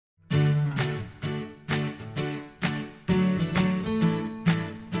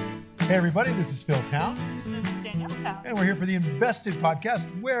Hey everybody, this is Phil Town. This is Danielle Town. And we're here for the Invested podcast,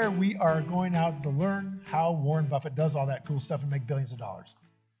 where we are going out to learn how Warren Buffett does all that cool stuff and make billions of dollars.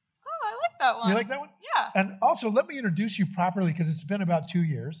 Oh, I like that one. You like that one? Yeah. And also, let me introduce you properly, because it's been about 2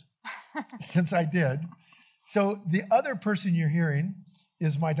 years since I did. So the other person you're hearing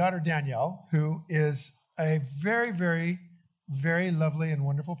is my daughter, Danielle, who is a very, very, very lovely and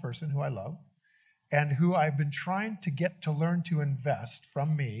wonderful person who I love, and who I've been trying to get to learn to invest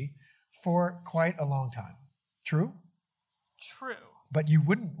from me for quite a long time. True? True. But you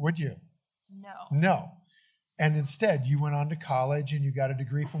wouldn't, would you? No. No. And instead, you went on to college and you got a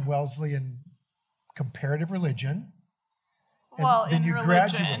degree from Wellesley in comparative religion. And Well, then in you religion.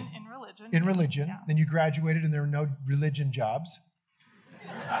 graduated. In religion. In religion. Yeah. Then you graduated and there were no religion jobs.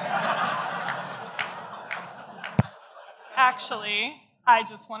 Actually, I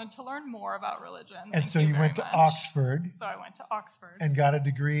just wanted to learn more about religion. And Thank so you you very went to much. Oxford So I went to Oxford. and got a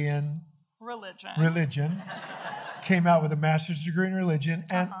degree in Religion. religion. Came out with a master's degree in religion.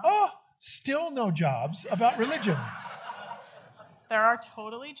 And, still no jobs about religion. There are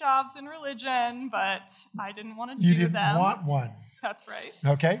totally jobs in religion, but I didn't want to You do didn't them. want one. That's right.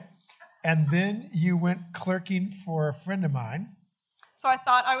 Okay. And then you went clerking for a friend of mine. So I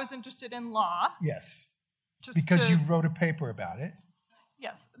thought I was interested in law. Yes. Just Because to, you wrote a paper about it.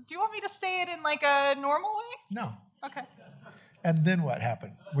 Yes. Do you want me to say it in like a normal way? No. Okay. And then what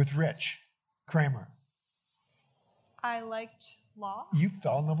happened with Rich Kramer? I liked law. You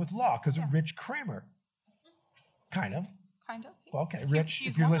fell in love with law because of Rich Kramer. Kind of. Kind of. Well, okay, Rich,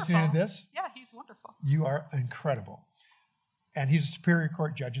 He's if you're listening to wonderful. this, Yeah, he's wonderful. you are incredible. And he's a Superior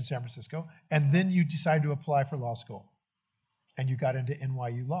Court judge in San Francisco. And then you decided to apply for law school. And you got into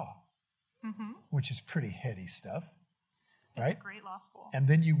NYU Law, which is pretty heady stuff, right? It's a great law school. And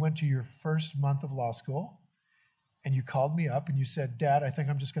then you went to your first month of law school. And you called me up and you said, Dad, I think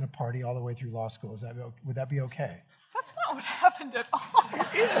I'm just going to party all the way through law school. Would that be okay? That's not what happened at all.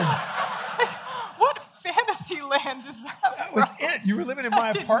 It is. What fantasy land is that? That was it. You were living in my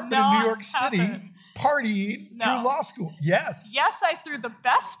That did apartment in not New York City, happen. partying No. through law school. Yes. Yes, I threw the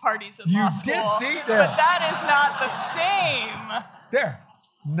best parties at You law did, school. see? There. But that is not the same There.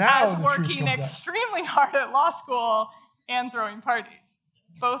 Now as the truth working comes out. extremely hard at law school and throwing parties.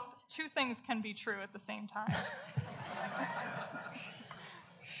 Two things can be true at the same time.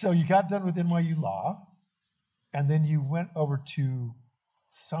 So you got done with NYU Law, and then you went over to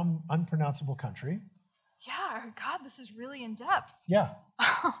some unpronounceable country. Yeah, God, this is really in depth. Yeah.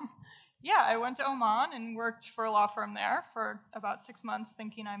 Yeah, I went to Oman and worked for a law firm there for about 6 months,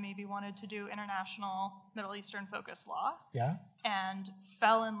 thinking I maybe wanted to do international Middle Eastern focused law, Yeah. and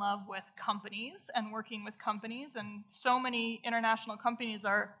fell in love with companies and working with companies. And so many international companies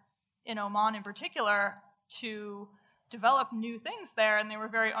are in Oman in particular to develop new things there, and they were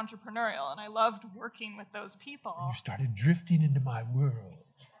very entrepreneurial, and I loved working with those people. You started drifting into my world.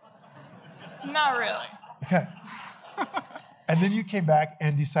 Not really. Okay. And then you came back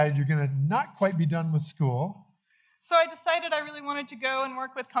and decided you're going to not quite be done with school. So I decided I really wanted to go and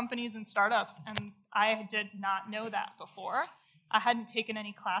work with companies and startups, and I did not know that before. I hadn't taken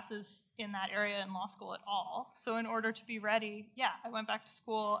any classes in that area in law school at all. So in order to be ready, I went back to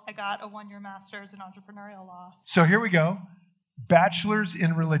school. I got a 1-year master's in entrepreneurial law. So here we go. Bachelor's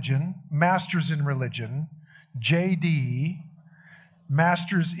in religion, master's in religion, JD,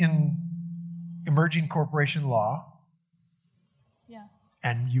 master's in emerging corporation law, Yeah.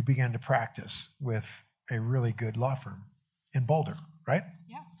 and you began to practice with a really good law firm in Boulder, right?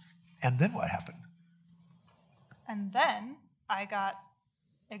 Yeah. And then what happened? And then I got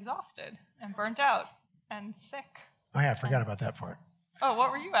exhausted and burnt out and sick. Oh yeah, I forgot about that part. Oh,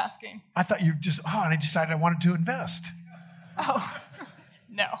 what were you asking? I thought you just, and I decided I wanted to invest. Oh,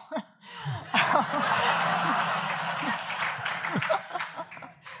 no.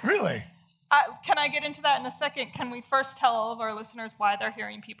 Really? Can I get into that in a second? Can we first tell all of our listeners why they're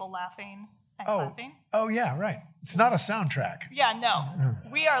hearing people laughing and clapping? Oh yeah, right. It's not a soundtrack. Yeah, no.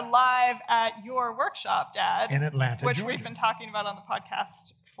 We are live at your workshop, Dad. In Atlanta, which Georgia. we've been talking about on the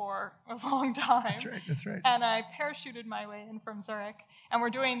podcast for a long time. That's right. And I parachuted my way in from Zurich, and we're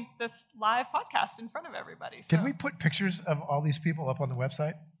doing this live podcast in front of everybody. So. Can we put pictures of all these people up on the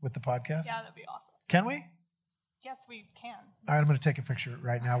website with the podcast? Yeah, that'd be awesome. Can we? Yes, we can. All right, I'm going to take a picture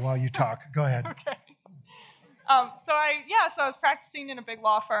right now while you talk. Go ahead. Okay. So I was practicing in a big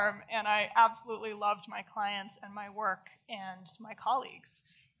law firm, and I absolutely loved my clients and my work and my colleagues.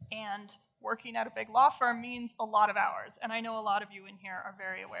 And working at a big law firm means a lot of hours, and I know a lot of you in here are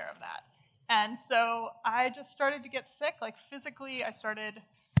very aware of that. And so I just started to get sick, like physically. I started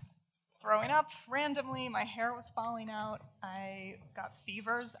throwing up randomly. My hair was falling out. I got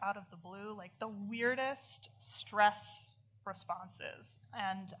fevers out of the blue, like the weirdest stress responses.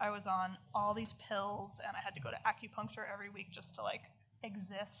 And I was on all these pills, and I had to go to acupuncture every week just to like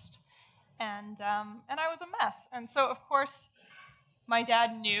exist. And I was a mess. And so, of course, my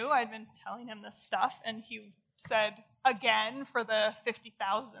dad knew I'd been telling him this stuff, and he said again for the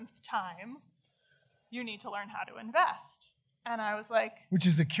 50,000th time, you need to learn how to invest. And I was like... Which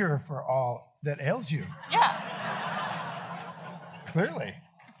is the cure for all that ails you. Yeah. Clearly.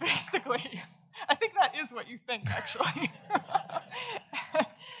 Basically. I think that is what you think, actually.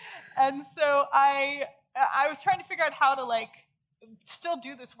 And so I was trying to figure out how to, like, still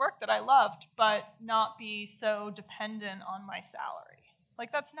do this work that I loved, but not be so dependent on my salary.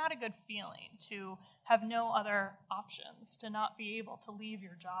 Like, that's not a good feeling, to have no other options, to not be able to leave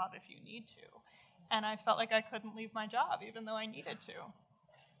your job if you need to. And I felt like I couldn't leave my job, even though I needed to.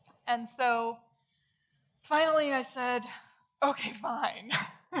 And so finally I said, okay, fine.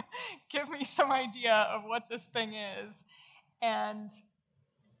 Give me some idea of what this thing is. And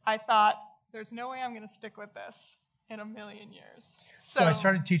I thought, there's no way I'm going to stick with this in a million years. So I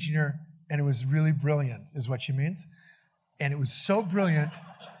started teaching her, and it was really brilliant, is what she means. And it was so brilliant,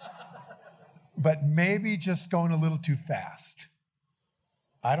 but maybe just going a little too fast.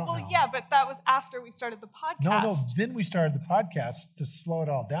 I don't know. Well, yeah, but that was after we started the podcast. No, then we started the podcast to slow it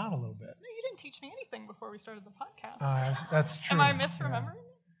all down a little bit. No, you didn't teach me anything before we started the podcast. That's true. Am I misremembering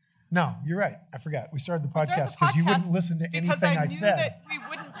this? No, you're right. I forgot. We started the podcast because you wouldn't listen to anything I said. Because I knew that we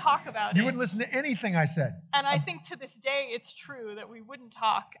wouldn't talk about it. You wouldn't listen to anything I said. And I think to this day it's true that we wouldn't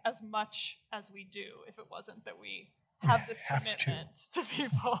talk as much as we do if it wasn't that we have this commitment to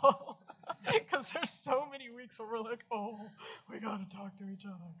people. Because there's so many weeks where we're like, oh, we got to talk to each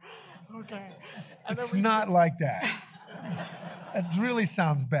other. Okay. And it's not like that. It really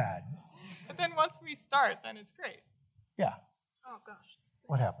sounds bad. But then once we start, then it's great. Yeah. Oh, gosh.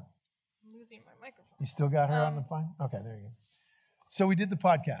 What happened? I'm losing my microphone. You still got her on the phone? Okay, there you go. So we did the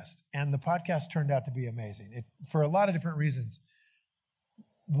podcast, and the podcast turned out to be amazing for a lot of different reasons.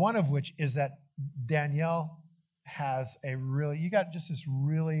 One of which is that Danielle has you got just this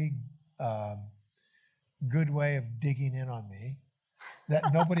really good way of digging in on me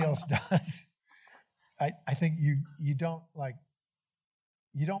that nobody else does. I think you don't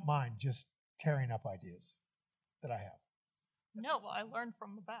mind just tearing up ideas that I have. No, well, I learned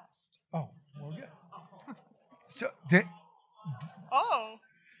from the best. Oh, well, good. So, oh,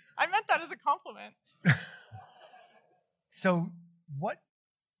 I meant that as a compliment. So what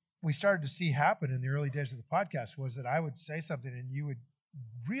we started to see happen in the early days of the podcast was that I would say something and you would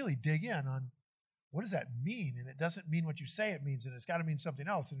really dig in on what does that mean? And it doesn't mean what you say it means, and it's got to mean something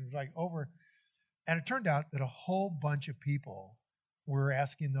else. And it was like and it turned out that a whole bunch of people were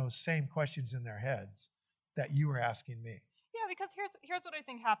asking those same questions in their heads that you were asking me. Yeah, because here's what I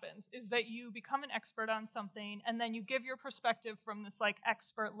think happens is that you become an expert on something, and then you give your perspective from this like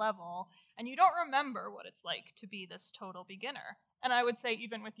expert level, and you don't remember what it's like to be this total beginner. And I would say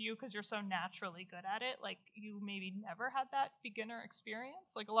even with you, because you're so naturally good at it, like you maybe never had that beginner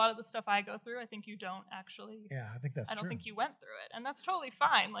experience. Like a lot of the stuff I go through, I think you don't actually. Yeah, I think that's true. I don't think you went through it, and that's totally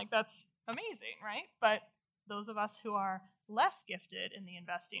fine. Like that's amazing, right? But those of us who are less gifted in the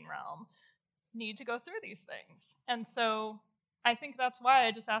investing realm need to go through these things. And so I think that's why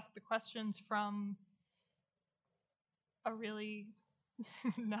I just ask the questions from a really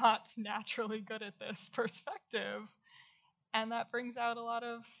not naturally good at this perspective. And that brings out a lot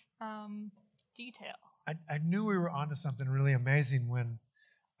of detail. I knew we were onto something really amazing when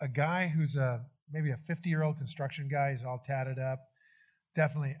a guy who's maybe a 50-year-old construction guy, he's all tatted up,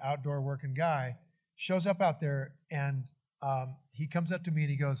 definitely outdoor working guy, shows up out there and he comes up to me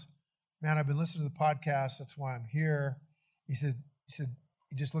and he goes, man, I've been listening to the podcast. That's why I'm here. He said,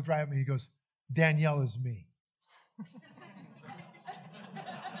 he just looked right at me. He goes, Danielle is me.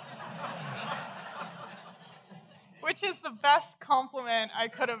 Which is the best compliment I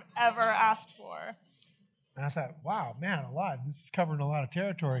could have ever asked for. And I thought, wow, man, alive. This is covering a lot of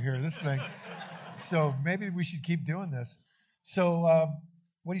territory here, this thing. So maybe we should keep doing this. So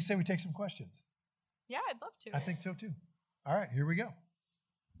what do you say we take some questions? Yeah, I'd love to. I think so too. All right, here we go.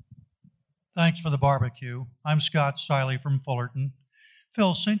 Thanks for the barbecue. I'm Scott Siley from Fullerton.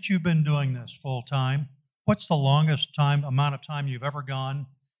 Phil, since you've been doing this full time, what's the longest amount of time you've ever gone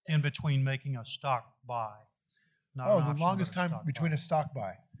in between making a stock buy? The longest time between a stock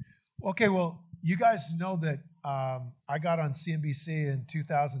buy. Okay, well, you guys know that I got on CNBC in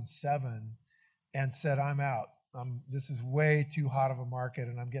 2007 and said, I'm out. This is way too hot of a market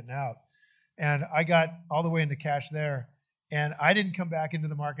and I'm getting out. And I got all the way into cash there. And I didn't come back into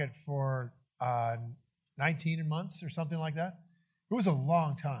the market for 19 months or something like that. It was a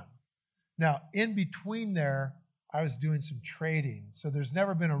long time. Now, in between there, I was doing some trading. So there's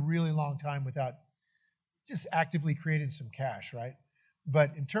never been a really long time without just actively creating some cash, right?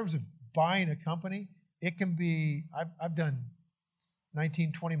 But in terms of buying a company, it can be, I've done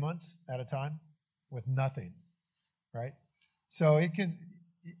 19, 20 months at a time with nothing, right? So it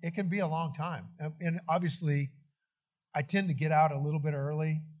can be a long time. And obviously, I tend to get out a little bit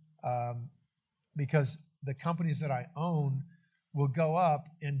early because the companies that I own will go up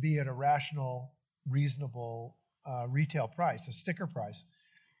and be at a rational, reasonable retail price, a sticker price.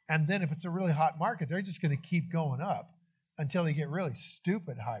 And then if it's a really hot market, they're just going to keep going up until they get really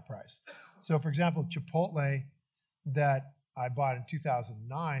stupid high price. So for example, Chipotle that I bought in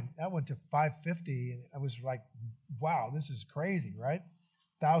 2009, that went to $5.50, and I was like, wow, this is crazy, right?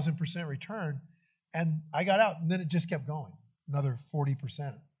 1,000% return. And I got out, and then it just kept going, another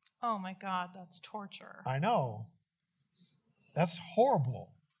 40%. Oh my God, that's torture. I know. That's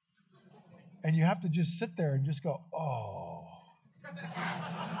horrible. And you have to just sit there and just go, oh.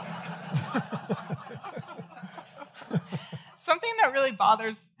 Something that really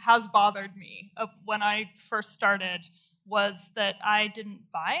has bothered me when I first started was that I didn't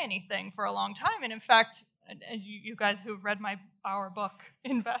buy anything for a long time. And in fact, you guys who've read our book,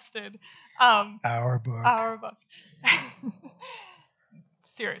 Invested. Our book. Our book.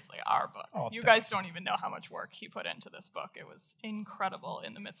 Seriously, our book. Oh, you guys don't even know how much work he put into this book. It was incredible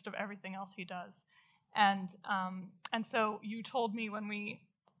in the midst of everything else he does. And so you told me when we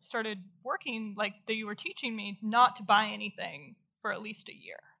started working, like that you were teaching me not to buy anything for at least a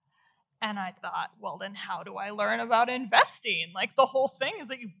year. And I thought, well, then how do I learn about investing? Like the whole thing is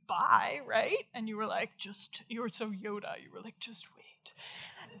that you buy, right? And you were like, you were so Yoda. You were like, just wait.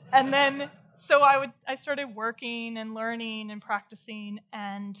 And then, so I started working and learning and practicing,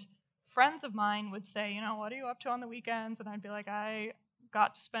 and friends of mine would say, what are you up to on the weekends? And I'd be like, I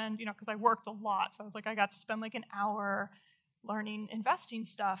got to spend, because I worked a lot. So I was like, I got to spend like an hour learning investing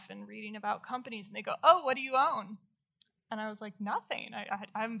stuff and reading about companies. And they go, oh, what do you own? And I was like, nothing.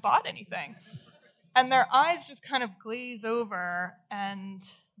 I haven't bought anything. And their eyes just kind of glaze over, and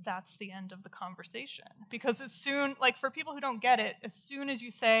that's the end of the conversation. Because for people who don't get it, as soon as you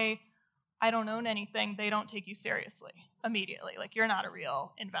say, I don't own anything, they don't take you seriously immediately. Like, you're not a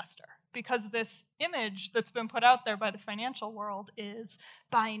real investor. Because this image that's been put out there by the financial world is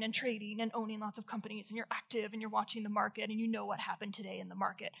buying and trading and owning lots of companies, and you're active and you're watching the market and you know what happened today in the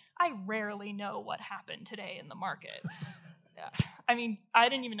market. I rarely know what happened today in the market. I mean, I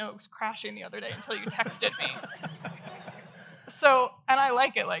didn't even know it was crashing the other day until you texted me. So, and I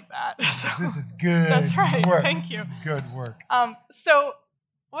like it like that. So, this is good. That's right. Work. Thank you. Good work. So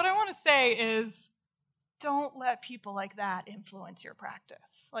what I want to say is, don't let people like that influence your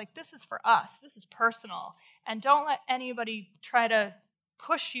practice. Like, this is for us. This is personal. And don't let anybody try to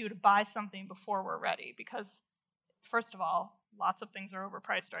push you to buy something before we're ready. Because, first of all, lots of things are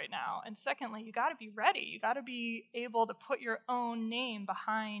overpriced right now. And secondly, you got to be ready. You got to be able to put your own name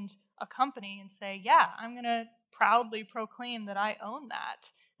behind a company and say, yeah, I'm going to proudly proclaim that I own that.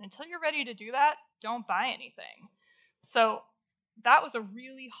 And until you're ready to do that, don't buy anything. So that was a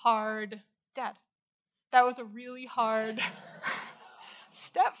really hard, that was a really hard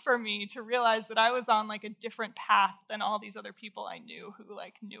step for me to realize that I was on like a different path than all these other people I knew who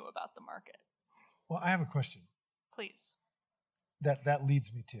knew about the market. Well, I have a question. Please. That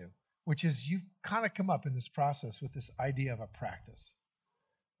leads me to, which is you've kind of come up in this process with this idea of a practice,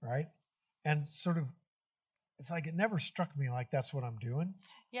 right? And sort of, it's like it never struck me like that's what I'm doing.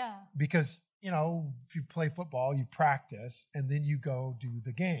 Yeah. Because, if you play football, you practice and then you go do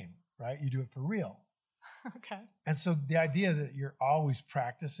the game, right? You do it for real. Okay. And so the idea that you're always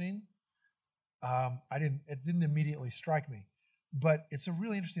practicing, it didn't immediately strike me, but it's a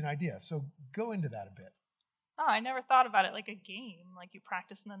really interesting idea. So go into that a bit. Oh, I never thought about it like a game, like you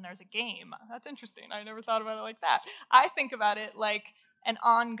practice and then there's a game. That's interesting. I never thought about it like that. I think about it like an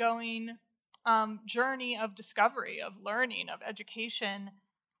ongoing journey of discovery, of learning, of education,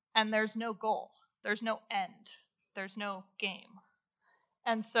 and there's no goal. There's no end. There's no game.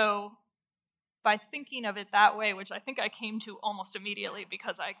 And so by thinking of it that way, which I think I came to almost immediately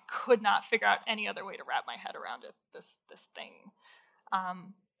because I could not figure out any other way to wrap my head around it, this thing,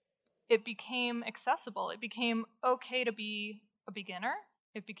 it became accessible. It became okay to be a beginner.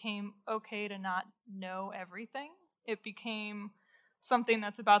 It became okay to not know everything. It became something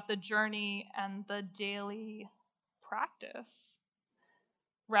that's about the journey and the daily practice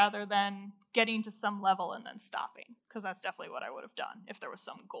rather than getting to some level and then stopping, because that's definitely what I would have done. If there was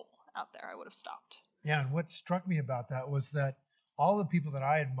some goal out there, I would have stopped. Yeah, and what struck me about that was that all the people that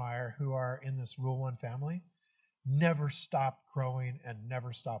I admire who are in this Rule One family never stop growing and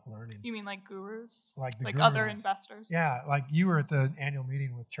never stop learning. You mean like gurus? Like the other gurus. investors? Yeah, like you were at the annual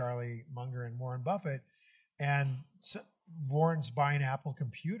meeting with Charlie Munger and Warren Buffett, and Warren's buying Apple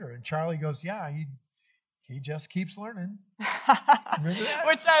Computer, and Charlie goes, "Yeah, he just keeps learning." Remember that?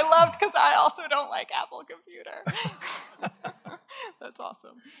 Which I loved because I also don't like Apple Computer. That's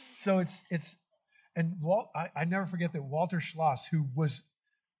awesome. So it's and I never forget that Walter Schloss, who was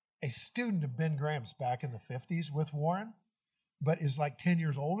a student of Ben Graham's back in the 50s with Warren, but is like 10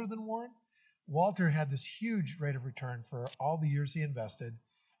 years older than Warren. Walter had this huge rate of return for all the years he invested,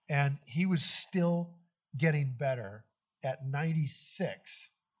 and he was still getting better at 96.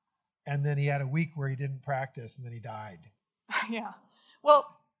 And then he had a week where he didn't practice, and then he died. Yeah. Well,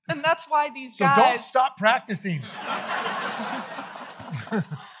 and that's why these So guys... don't stop practicing.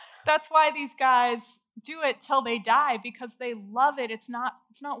 That's why these guys do it till they die, because they love it. It's not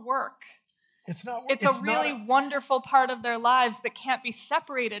work. It's not. It's a really wonderful part of their lives that can't be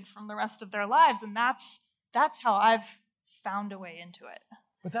separated from the rest of their lives, and that's how I've found a way into it.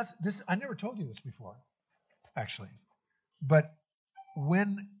 But this. I never told you this before, actually. But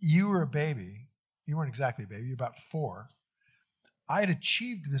when you were a baby, you weren't exactly a baby. You were about 4. I had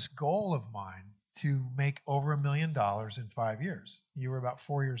achieved this goal of mine to make over $1 million in 5 years. You were about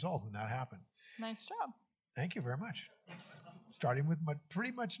 4 years old when that happened. Nice job. Thank you very much. Starting with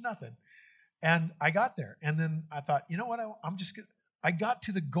pretty much nothing. And I got there. And then I thought, you know what? I got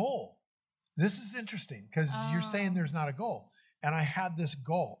to the goal. This is interesting because you're saying there's not a goal. And I had this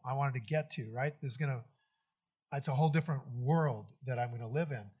goal I wanted to get to, right? It's a whole different world that I'm going to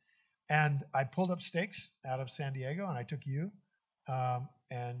live in. And I pulled up stakes out of San Diego, and I took you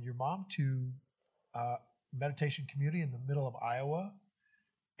and your mom to meditation community in the middle of Iowa.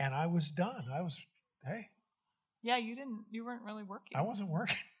 And I was done. Hey. Yeah, you weren't really working. I wasn't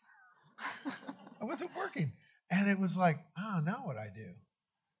working. I wasn't working. And it was like, now what I do,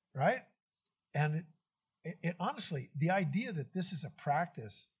 right? And it honestly, the idea that this is a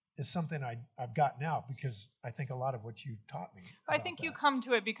practice is something I've got now because I think a lot of what you taught me. I think you come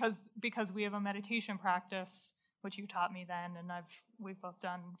to it because we have a meditation practice, which you taught me then, and we've both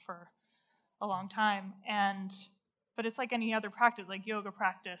done for a long time. But it's like any other practice, like yoga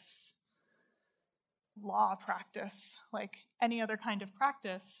practice, law practice, like any other kind of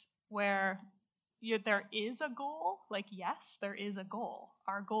practice where there is a goal. Like, yes, there is a goal.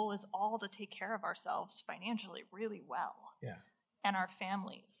 Our goal is all to take care of ourselves financially really well. Yeah. And our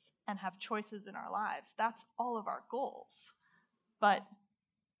families, and have choices in our lives. That's all of our goals. But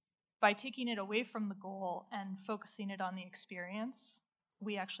by taking it away from the goal and focusing it on the experience,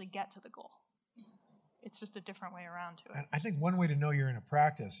 we actually get to the goal. It's just a different way around to it. And I think one way to know you're in a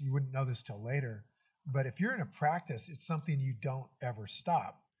practice, you wouldn't know this till later, but if you're in a practice, it's something you don't ever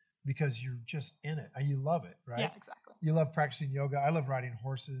stop because you're just in it. You love it, right? Yeah, exactly. You love practicing yoga. I love riding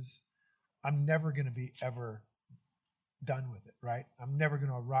horses. I'm never going to be ever done with it, right? I'm never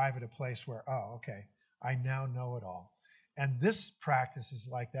going to arrive at a place where, okay, I now know it all. And this practice is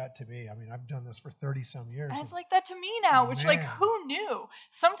like that to me. I mean, I've done this for 30-some years. And it's like that to me now, which, like, who knew?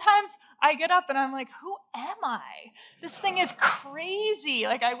 Sometimes I get up and I'm like, who am I? This thing is crazy.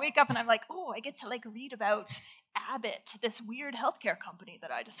 Like, I wake up and I'm like, I get to, like, read about Abbott, this weird healthcare company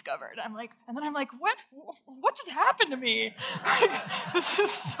that I discovered. I'm like, and then I'm like, what just happened to me? Like, this is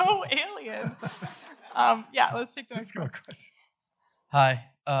so alien. Let's take the next question. Hi,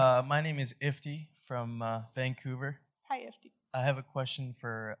 my name is Ifti from Vancouver. Hi, Ifti. I have a question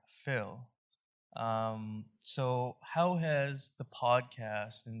for Phil. So how has the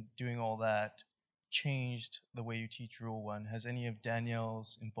podcast and doing all that changed the way you teach Rule One? Has any of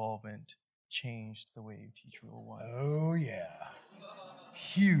Danielle's involvement changed the way you teach Rule One? Oh, yeah.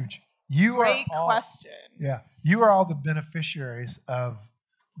 Huge. Great question. Yeah. You are all the beneficiaries of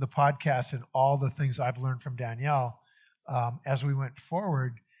the podcast and all the things I've learned from Danielle as we went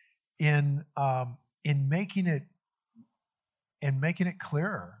forward in making it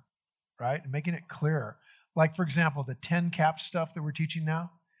clearer, right? And making it clearer. Like, for example, the 10 cap stuff that we're teaching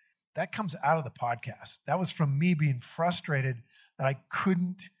now, that comes out of the podcast. That was from me being frustrated that I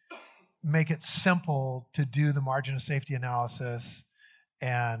couldn't make it simple to do the margin of safety analysis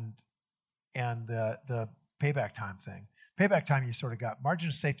and the payback time thing. Payback time you sort of got. Margin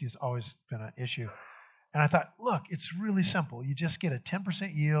of safety has always been an issue. And I thought, look, it's really simple. You just get a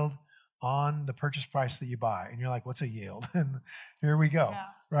 10% yield on the purchase price that you buy. And you're like, what's a yield? And here we go,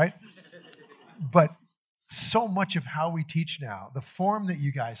 right? But so much of how we teach now, the form that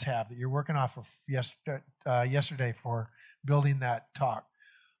you guys have that you're working off of yesterday for building that talk,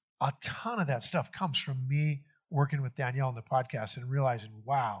 a ton of that stuff comes from me working with Danielle on the podcast and realizing,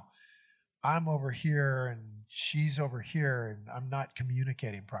 wow, I'm over here and she's over here and I'm not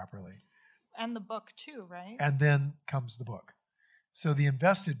communicating properly. And the book too, right? And then comes the book. So the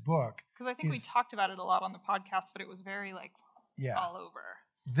Invested book. Because I think we talked about it a lot on the podcast, but it was very like all over.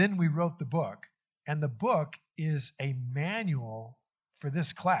 Then we wrote the book, and the book is a manual for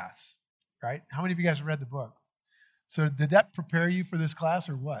this class, right? How many of you guys read the book? So did that prepare you for this class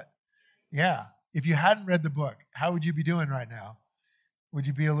or what? Yeah. If you hadn't read the book, how would you be doing right now? Would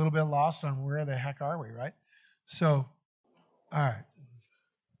you be a little bit lost on where the heck are we, right? So, all right.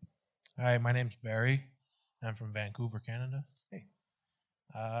 Hi, my name's Barry. I'm from Vancouver, Canada. Hey.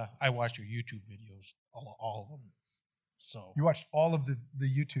 I watched your YouTube videos, all of them. So You watched all of the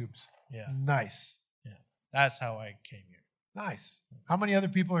YouTubes. yeah, Nice. that's how I came here. Nice. How many other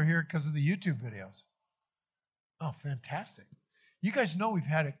people are here because of the YouTube videos? Oh, fantastic. You guys know we've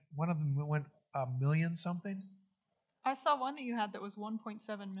had one of them that went 1 million something, I saw one that you had that was 1.7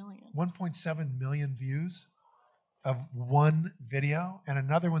 million. 1.7 million views of one video. And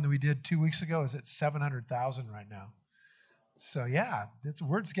another one that we did 2 weeks ago is at 700,000 right now. So yeah,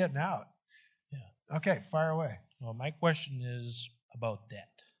 word's getting out. Yeah. Okay, fire away. Well, my question is about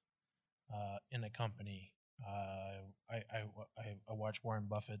debt in a company. I watch Warren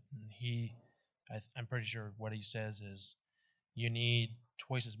Buffett, and I'm pretty sure what he says is you need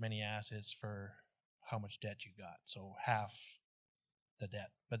twice as many assets for how much debt you got, so half the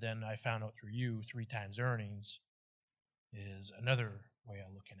debt. But then I found out through you 3 times earnings is another way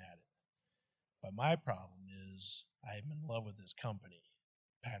of looking at it. But my problem is I'm in love with this company,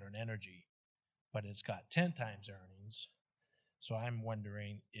 Pattern Energy, but it's got 10 times earnings. So I'm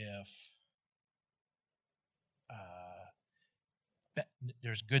wondering if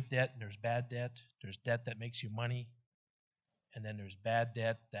there's good debt and there's bad debt. There's debt that makes you money, and then there's bad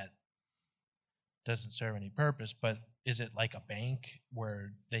debt that doesn't serve any purpose. But is it like a bank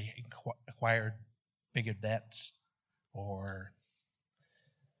where they acquired bigger debts, or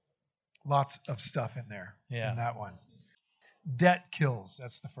Lots of stuff in there Yeah. in that one. Debt kills.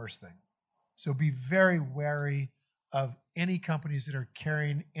 That's the first thing. So be very wary of any companies that are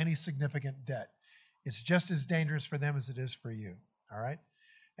carrying any significant debt. It's just as dangerous for them as it is for you. All right.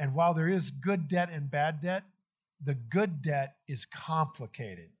 And while there is good debt and bad debt, the good debt is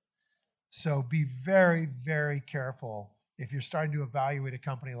complicated. So be very, very careful if you're starting to evaluate a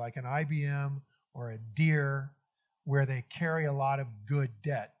company like an IBM or a Deere, where they carry a lot of good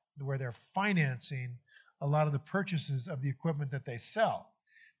debt, where they're financing a lot of the purchases of the equipment that they sell,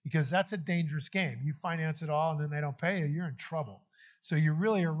 because that's a dangerous game. You finance it all and then they don't pay you, you're in trouble. So you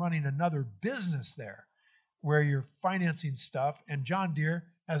really are running another business there where you're financing stuff. And John Deere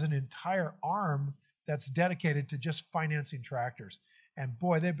has an entire arm that's dedicated to just financing tractors. And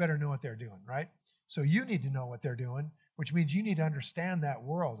boy, they better know what they're doing, right? So you need to know what they're doing, which means you need to understand that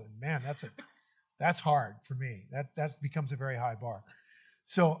world. And man, that's hard for me. That becomes a very high bar.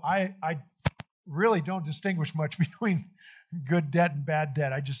 So I really don't distinguish much between good debt and bad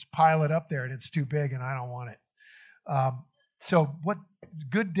debt. I just pile it up there and it's too big and I don't want it. So what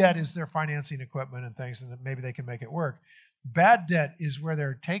good debt is their financing equipment and things, and maybe they can make it work. Bad debt is where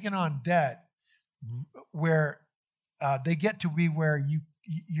they're taking on debt where they get to be where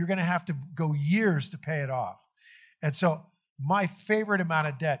you're going to have to go years to pay it off. And so my favorite amount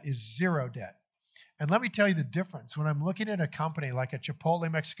of debt is zero debt. And let me tell you the difference. When I'm looking at a company like a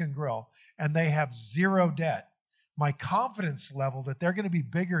Chipotle Mexican Grill and they have zero debt, my confidence level that they're going to be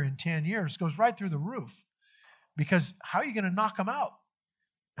bigger in 10 years goes right through the roof. Because how are you going to knock them out?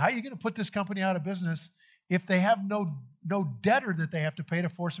 How are you going to put this company out of business if they have no debtor that they have to pay to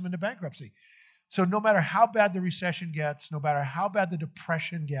force them into bankruptcy? So no matter how bad the recession gets, no matter how bad the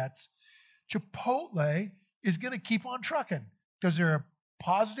depression gets, Chipotle is going to keep on trucking because they're a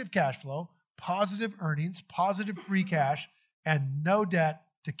positive cash flow, positive earnings, positive free cash, and no debt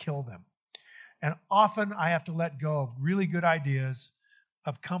to kill them. And often I have to let go of really good ideas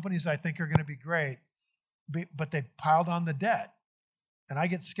of companies I think are going to be great, but they piled on the debt. And I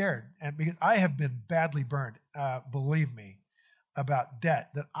get scared. And because I have been badly burned, believe me, about debt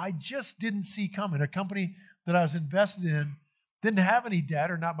that I just didn't see coming. A company that I was invested in didn't have any debt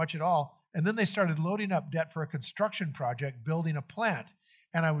or not much at all. And then they started loading up debt for a construction project, building a plant.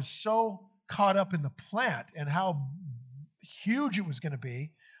 And I was so caught up in the plant and how huge it was going to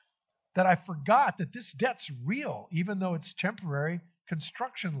be that I forgot that this debt's real, even though it's temporary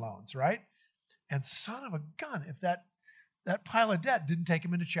construction loans, right? And son of a gun, if that pile of debt didn't take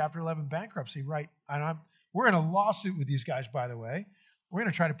him into Chapter 11 bankruptcy, right? And we're in a lawsuit with these guys, by the way. We're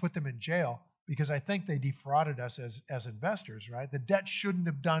going to try to put them in jail. because I think they defrauded us as investors, right? The debt shouldn't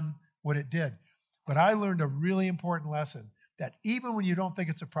have done what it did. But I learned a really important lesson that even when you don't think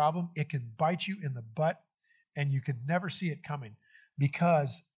it's a problem, it can bite you in the butt and you could never see it coming,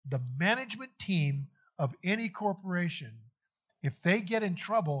 because the management team of any corporation, if they get in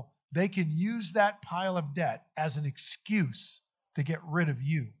trouble, they can use that pile of debt as an excuse to get rid of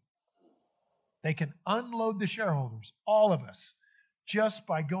you. They can unload the shareholders, all of us, just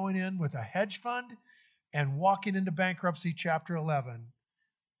by going in with a hedge fund and walking into bankruptcy Chapter 11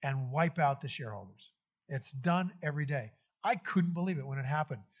 and wipe out the shareholders. It's done every day. I couldn't believe it when it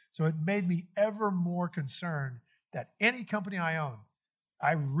happened. So it made me ever more concerned that any company I own,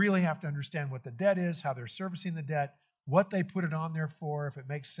 I really have to understand what the debt is, how they're servicing the debt, what they put it on there for, if it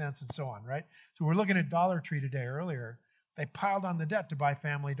makes sense, and so on, right? So we're looking at Dollar Tree today earlier. They piled on the debt to buy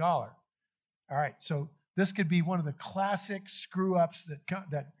Family Dollar. All right, so this could be one of the classic screw-ups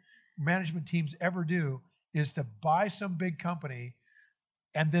that management teams ever do, is to buy some big company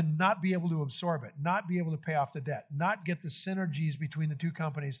and then not be able to absorb it, not be able to pay off the debt, not get the synergies between the two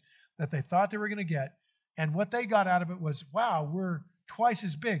companies that they thought they were going to get. And what they got out of it was, wow, we're twice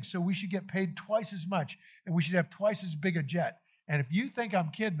as big, so we should get paid twice as much, and we should have twice as big a jet. And if you think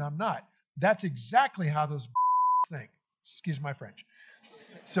I'm kidding, I'm not. That's exactly how those think. Excuse my French.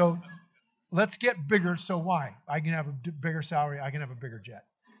 So let's get bigger, so why? I can have a bigger salary, I can have a bigger jet.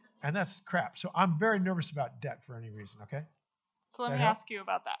 And that's crap. So I'm very nervous about debt for any reason, okay? So let me help? ask you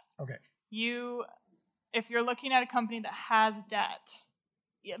about that. Okay. If you're looking at a company that has debt,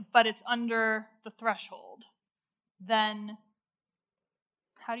 but it's under the threshold, then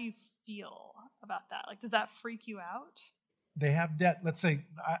how do you feel about that? Like, does that freak you out? They have debt. Let's say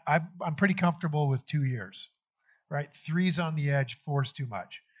I'm pretty comfortable with 2 years, right? 3's on the edge, 4's too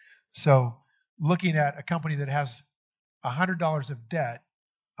much. So looking at a company that has $100 of debt,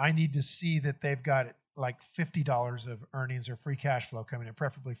 I need to see that they've got like $50 of earnings or free cash flow coming in,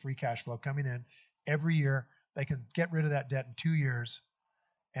 preferably free cash flow coming in every year. They can get rid of that debt in 2 years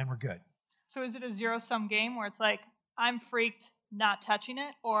and we're good. So is it a zero-sum game where it's like, I'm freaked, not touching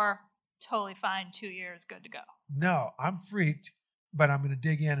it, or totally fine, 2 years, good to go? No, I'm freaked, but I'm going to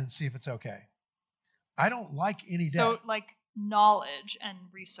dig in and see if it's okay. I don't like any debt. So like knowledge and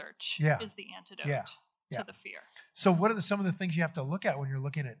research is the antidote Yeah. to the fear. So what are some of the things you have to look at when you're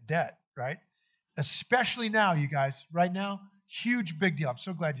looking at debt, right? Especially now, you guys, right now, huge, big deal. I'm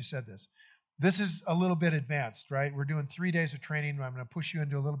so glad you said this. This is a little bit advanced, right? We're doing 3 days of training. I'm going to push you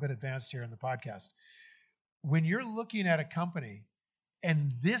into a little bit advanced here in the podcast. When you're looking at a company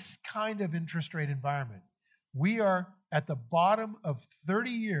and this kind of interest rate environment, we are at the bottom of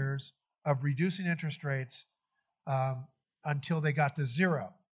 30 years of reducing interest rates until they got to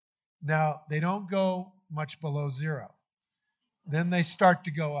zero. Now, they don't go much below zero. Then they start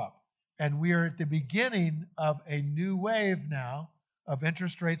to go up. And we are at the beginning of a new wave now of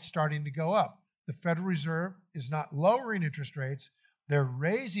interest rates starting to go up. The Federal Reserve is not lowering interest rates, they're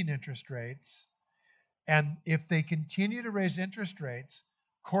raising interest rates. And if they continue to raise interest rates,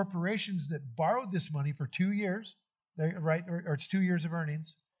 corporations that borrowed this money for 2 years, right, or it's 2 years of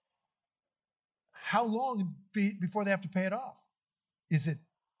earnings, how long before they have to pay it off? Is it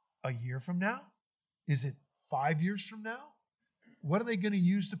a year from now? Is it 5 years from now? What are they going to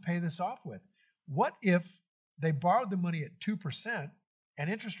use to pay this off with? What if they borrowed the money at 2% and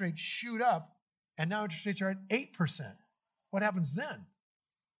interest rates shoot up and now interest rates are at 8%? What happens then?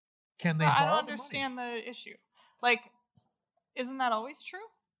 Can they borrow the money? I don't understand the issue. Like, isn't that always true?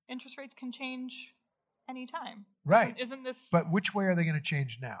 Interest rates can change anytime. Right. Isn't this... But which way are they going to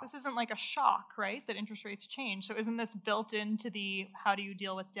change now? This isn't like a shock, right, that interest rates change. So isn't this built into the how do you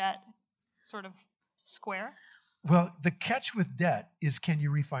deal with debt sort of square? Well, the catch with debt is, can you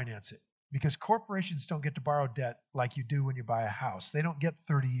refinance it? Because corporations don't get to borrow debt like you do when you buy a house. They don't get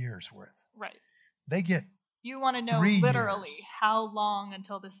 30 years worth. Right. They get You want to know 3 literally years. how long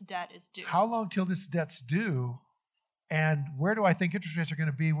until this debt is due. How long till this debt's due? And where do I think interest rates are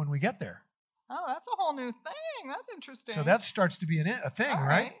going to be when we get there? Oh, that's a whole new thing. That's interesting. So that starts to be a thing, All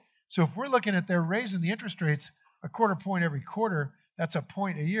right? So if we're looking at they're raising the interest rates a quarter point every quarter, that's a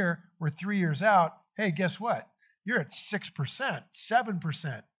point a year. We're 3 years out. Hey, guess what? You're at 6%,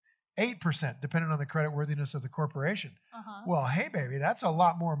 7%, 8%, depending on the creditworthiness of the corporation. Uh-huh. Well, hey, baby, that's a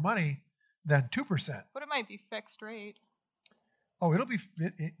lot more money than 2%. But it might be fixed rate. Oh,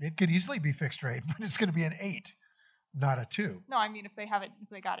 it could easily be fixed rate, but it's going to be an 8, not a 2. No, I mean if they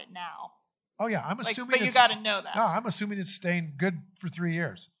got it now. Oh yeah, I'm assuming. But you got to know that. No, I'm assuming it's staying good for 3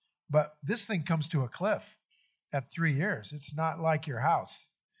 years. But this thing comes to a cliff at 3 years. It's not like your house.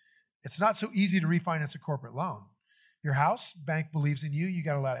 It's not so easy to refinance a corporate loan. Your house, bank believes in you. You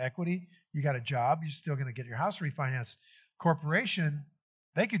got a lot of equity. You got a job, you're still going to get your house refinanced. Corporation,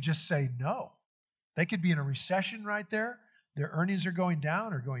 they could just say no. They could be in a recession right there. Their earnings are going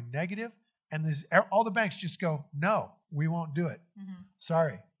down or going negative, and all the banks just go, no, we won't do it.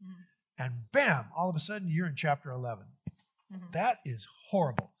 Sorry. And bam, all of a sudden you're in Chapter 11. That is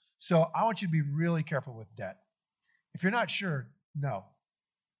horrible. So I want you to be really careful with debt. If you're not sure, no.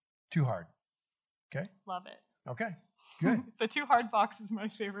 Too hard. Okay? Love it. Okay, good. The too hard box is my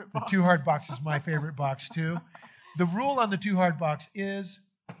favorite box. The too hard box is my favorite box too. The rule on the too hard box is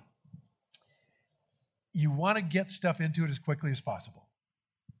you want to get stuff into it as quickly as possible,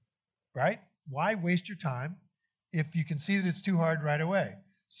 right? Why waste your time if you can see that it's too hard right away?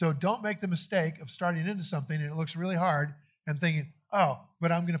 So don't make the mistake of starting into something and it looks really hard and thinking, oh,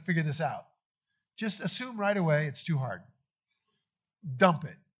 but I'm going to figure this out. Just assume right away it's too hard. Dump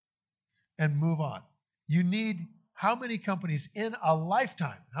it and move on. You need how many companies in a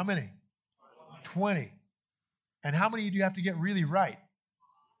lifetime? How many? 20. And how many do you have to get really right?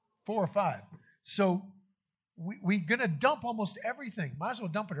 4 or 5. So we're going to dump almost everything. Might as well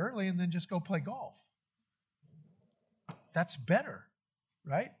dump it early and then just go play golf. That's better,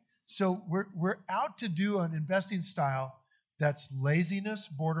 right? So we're out to do an investing style that's laziness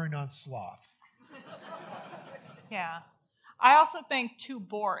bordering on sloth. Yeah. I also think too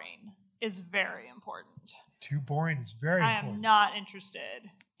boring is very important. Too boring is very I important. am not interested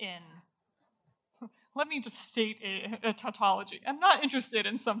in, let me just state a tautology. I'm not interested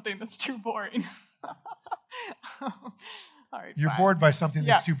in something that's too boring. All right, You're fine. bored by something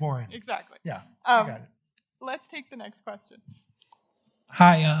that's Yeah, too boring. Exactly. Yeah, I got it. Let's take the next question.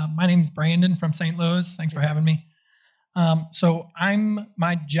 Hi, my name's Brandon from St. Louis. Thanks for having me. So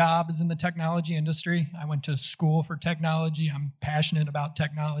my job is in the technology industry. I went to school for technology. I'm passionate about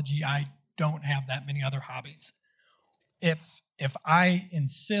technology. I don't have that many other hobbies. If I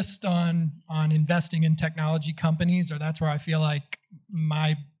insist on investing in technology companies, or that's where I feel like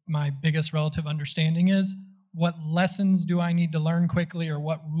my biggest relative understanding is, what lessons do I need to learn quickly, or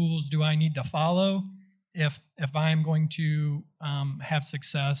what rules do I need to follow if I'm going to have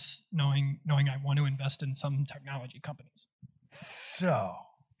success knowing I want to invest in some technology companies? So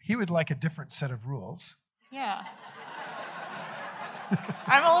he would like a different set of rules. Yeah.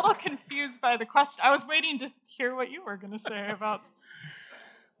 I'm a little confused by the question. I was waiting to hear what you were going to say about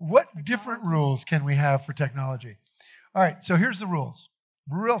What different rules can we have for technology? All right, so here's the rules.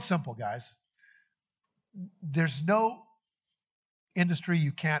 Real simple, guys. There's no industry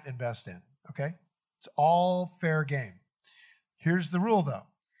you can't invest in, okay? It's all fair game. Here's the rule, though.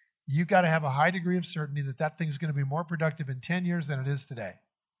 You got to have a high degree of certainty that that thing is going to be more productive in 10 years than it is today.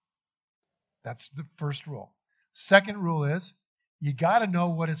 That's the first rule. Second rule is you got to know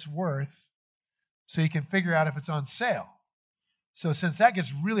what it's worth so you can figure out if it's on sale. So since that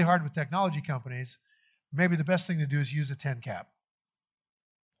gets really hard with technology companies, maybe the best thing to do is use a 10 cap,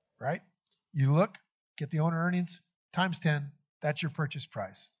 right? You look, get the owner earnings, times 10, that's your purchase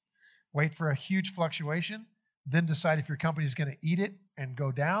price. Wait for a huge fluctuation, then decide if your company is going to eat it and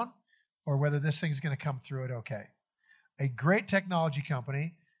go down or whether this thing is going to come through it okay. A great technology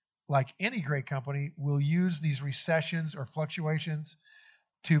company, like any great company, will use these recessions or fluctuations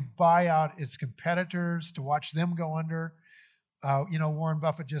to buy out its competitors, to watch them go under. Warren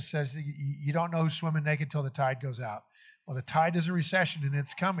Buffett just says that you don't know who's swimming naked till the tide goes out. Well, the tide is a recession and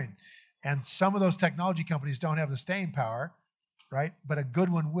it's coming. And some of those technology companies don't have the staying power, right? But a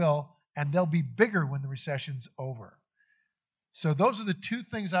good one will, and they'll be bigger when the recession's over. So those are the two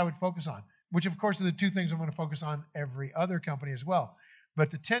things I would focus on, which of course are the two things I'm going to focus on every other company as well. But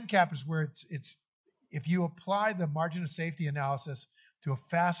the 10 cap is where it's if you apply the margin of safety analysis to a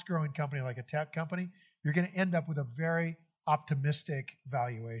fast-growing company like a tech company, you're going to end up with a very optimistic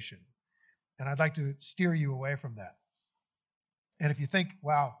valuation. And I'd like to steer you away from that. And if you think,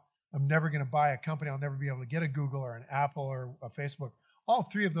 wow, I'm never going to buy a company, I'll never be able to get a Google or an Apple or a Facebook, all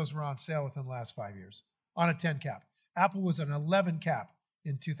three of those were on sale within the last 5 years on a 10 cap. Apple was an 11 cap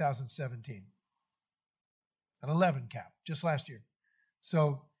in 2017. An 11 cap just last year.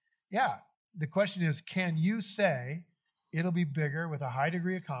 So, yeah, the question is, can you say it'll be bigger with a high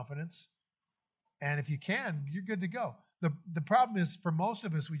degree of confidence? And if you can, you're good to go. The problem is, for most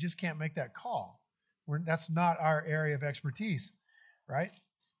of us, we just can't make that call. That's not our area of expertise, right?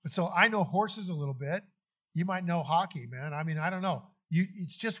 But so I know horses a little bit. You might know hockey, man. I mean, I don't know.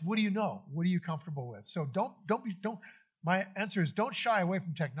 It's just, what do you know? What are you comfortable with? So don't. My answer is, don't shy away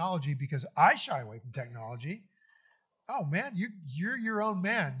from technology because I shy away from technology. Oh man, you're your own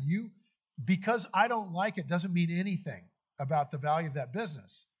man. Because I don't like it doesn't mean anything about the value of that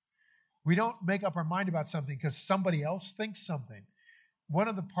business. We don't make up our mind about something because somebody else thinks something. one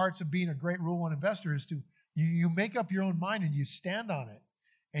of the parts of being a great Rule 1 investor is you make up your own mind and you stand on it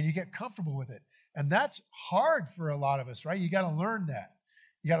and you get comfortable with it. And that's hard for a lot of us, right? You got to learn that.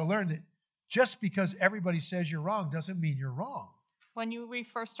 You got to learn that just because everybody says you're wrong doesn't mean you're wrong. When we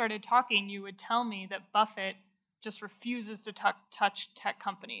first started talking, you would tell me that Buffett just refuses to touch tech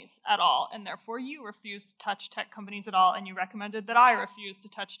companies at all, and therefore you refuse to touch tech companies at all, and you recommended that I refuse to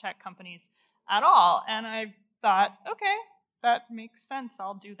touch tech companies at all. And I thought, okay, that makes sense,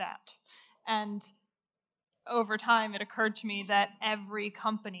 I'll do that. And over time, it occurred to me that every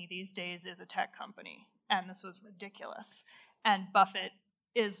company these days is a tech company, and this was ridiculous. And Buffett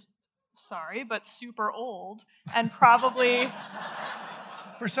is, sorry, but super old, and probably...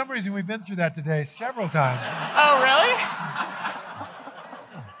 For some reason, we've been through that today several times. Oh, really?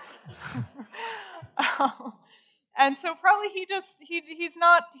 And so probably he's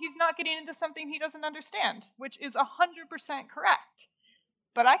not getting into something he doesn't understand, which is 100% correct.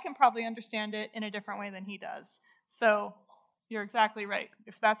 But I can probably understand it in a different way than he does. So you're exactly right.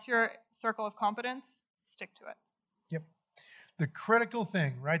 If that's your circle of competence, stick to it. Yep. The critical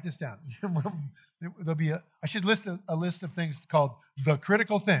thing, write this down. There'll be I should list a list of things called the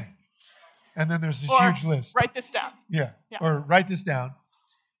critical thing. And then there's this huge list. Write this down. Yeah. Or write this down.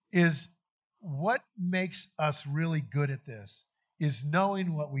 Is what makes us really good at this is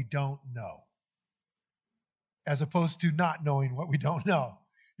knowing what we don't know, as opposed to not knowing what we don't know.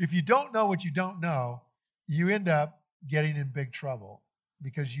 If you don't know what you don't know, you end up getting in big trouble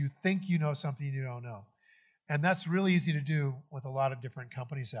because you think you know something you don't know. And that's really easy to do with a lot of different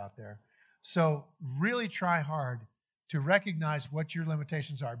companies out there. So really try hard to recognize what your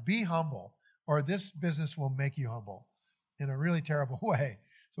limitations are. Be humble, or this business will make you humble in a really terrible way.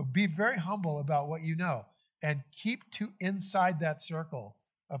 So be very humble about what you know and keep to inside that circle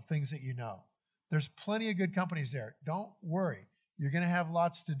of things that you know. There's plenty of good companies there. Don't worry. You're going to have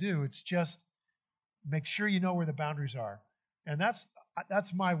lots to do. It's just make sure you know where the boundaries are. And that's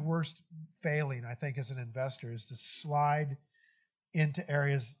my worst failing, I think, as an investor, is to slide into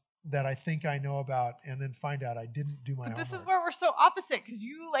areas that I think I know about and then find out I didn't do my homework. But this is where we're so opposite, because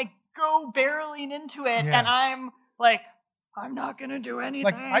you go barreling into it, Yeah. and I'm like, I'm not going to do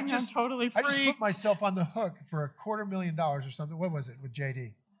anything. I'm totally freaked. I just put myself on the hook for $250,000 or something. What was it with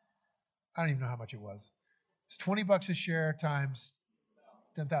JD? I don't even know how much it was. It's $20 a share times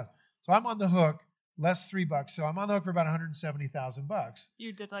 10,000. So I'm on the hook, less $3. So I'm on the hook for about $170,000.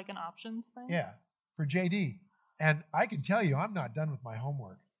 You did like an options thing? Yeah, for JD. And I can tell you, I'm not done with my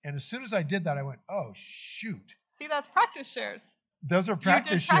homework. And as soon as I did that, I went, oh, shoot. See, that's practice shares. Those are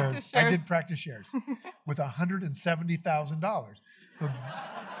practice practice shares. I shares. did practice shares with $170,000. So,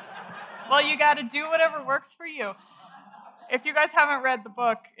 Well, you got to do whatever works for you. If you guys haven't read the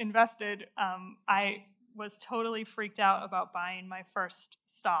book, Invested, I was totally freaked out about buying my first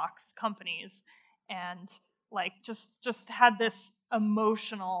stocks, companies, and just had this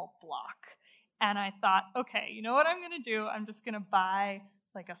emotional block. And I thought, okay, you know what I'm going to do? I'm just going to buy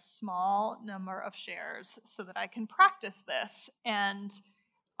a small number of shares so that I can practice this, and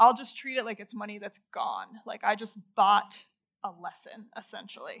I'll just treat it like it's money that's gone. I just bought a lesson,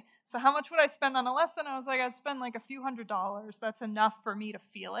 essentially. So how much would I spend on a lesson? I was like, I'd spend a few $100s. That's enough for me to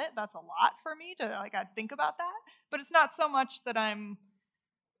feel it. That's a lot for me to I'd think about that. But it's not so much that I'm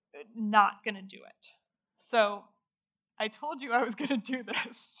not going to do it. So I told you I was going to do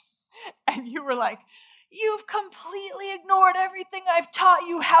this. And you were like, you've completely ignored everything I've taught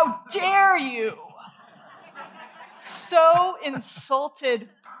you. How dare you? So insulted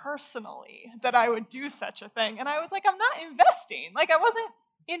personally that I would do such a thing. And I was like, I'm not investing. I wasn't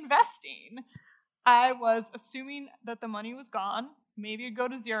investing. I was assuming that the money was gone. Maybe it'd go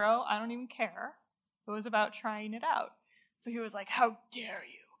to zero. I don't even care. It was about trying it out. So he was like, how dare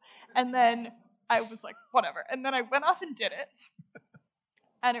you? And then I was like, whatever. And then I went off and did it.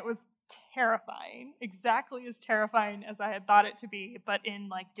 And it was terrifying, exactly as terrifying as I had thought it to be, but in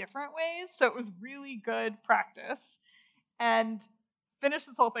different ways. So it was really good practice. And finish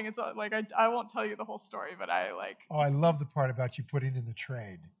this whole thing. It's I won't tell you the whole story, but Oh, I love the part about you putting in the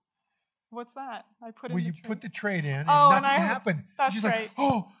trade. What's that? I put Well, in the you trade. put the trade in and Oh, nothing and happened. that's She's right. like,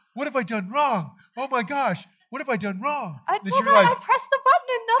 oh, what have I done wrong? Oh my gosh, what have I done wrong? I Then she pressed realized the button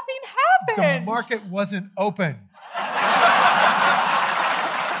and nothing the happened. market wasn't open.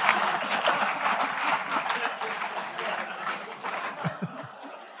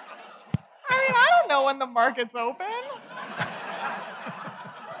 I don't know when the market's open.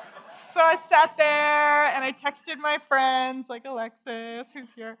 So I sat there and I texted my friends, like Alexis, who's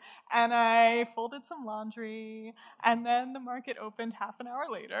here, and I folded some laundry, and then the market opened half an hour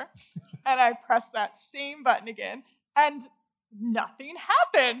later, and I pressed that same button again, and nothing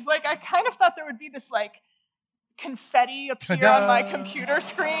happened. Like, I kind of thought there would be this like confetti appear Ta-da! on my computer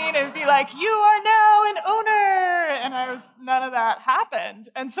screen and be like, you are now an owner. And none of that happened.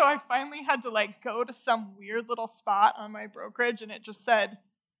 And so I finally had to like go to some weird little spot on my brokerage, and it just said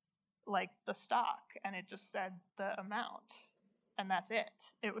like the stock, and it just said the amount. And that's it.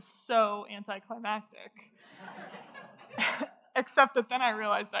 It was so anticlimactic. Except that then I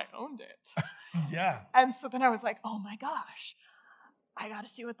realized I owned it. Yeah. And so then I was like, oh my gosh, I got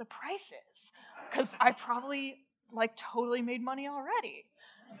to see what the price is, because I probably like totally made money already.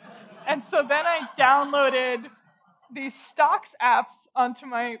 And so then I downloaded these stocks apps onto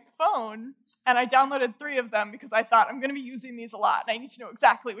my phone, and I downloaded 3 of them because I thought I'm going to be using these a lot, and I need to know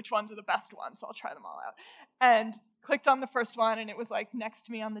exactly which ones are the best ones, so I'll try them all out. And clicked on the first one, and it was like next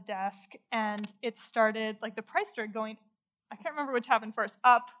to me on the desk, and it started, like the price started going, I can't remember which happened first,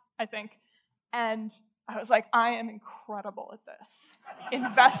 up, I think. And I was like, I am incredible at this.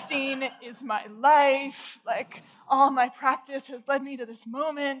 Investing is my life. Like, all my practice has led me to this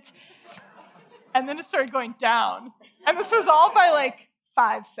moment. And then it started going down. And this was all by like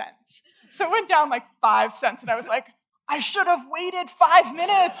 5 cents. So it went down like 5 cents, and I was like, I should have waited 5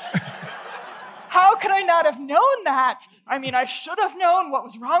 minutes. How could I not have known that? I mean, I should have known what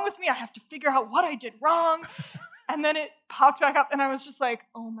was wrong with me. I have to figure out what I did wrong. And then it popped back up, and I was just like,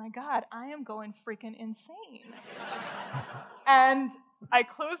 oh my God, I am going freaking insane. And I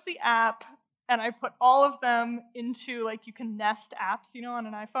closed the app, and I put all of them into, like, you can nest apps, you know, on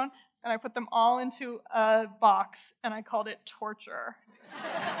an iPhone, and I put them all into a box, and I called it Torture.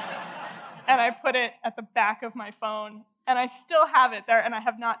 And I put it at the back of my phone, and I still have it there, and I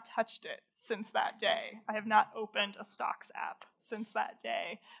have not touched it since that day. I have not opened a stocks app since that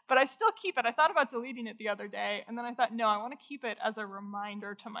day. But I still keep it. I thought about deleting it the other day, and then I thought, no, I want to keep it as a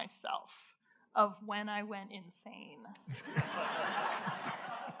reminder to myself of when I went insane.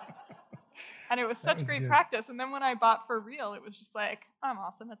 And it was such great practice. And then when I bought for real, it was just like, I'm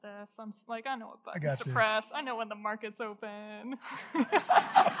awesome at this. I'm like, I know what buttons to press. I know when the market's open.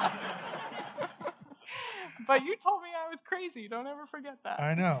 But you told me I was crazy. Don't ever forget that.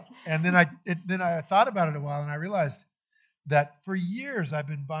 I know. And then I thought about it a while, and I realized that for years I've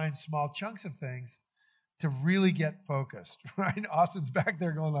been buying small chunks of things to really get focused, right? Austin's back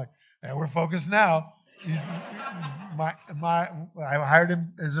there going like, hey, we're focused now. I hired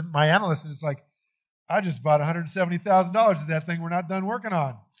him as my analyst, and it's like, I just bought $170,000 of that thing we're not done working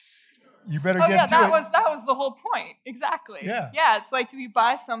on. You better get to it. That was the whole point. Exactly. Yeah. Yeah, it's like you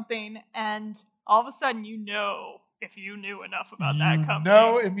buy something, and all of a sudden you know, if you knew enough about that company.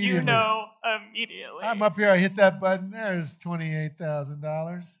 Immediately. You know immediately. I'm up here, I hit that button, there's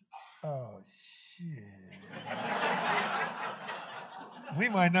 $28,000. Oh, shit. We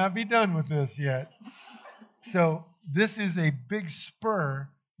might not be done with this yet. So this is a big spur.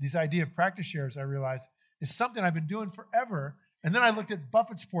 This idea of practice shares, I realized, is something I've been doing forever. And then I looked at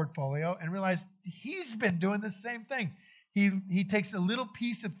Buffett's portfolio and realized he's been doing the same thing. He takes a little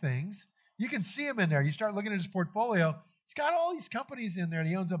piece of things. You can see him in there. You start looking at his portfolio. He's got all these companies in there, and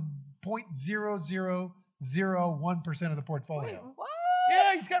he owns a 0.0001% of the portfolio. Wait, what?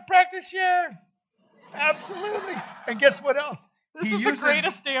 Yeah, he's got practice shares. Absolutely. And guess what else? This is the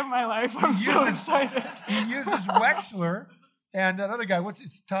greatest day of my life. I'm so excited. He uses Wexler and that other guy.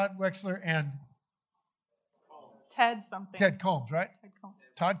 It's Todd Wexler and Ted something. Ted Combs, right? Ted Combs.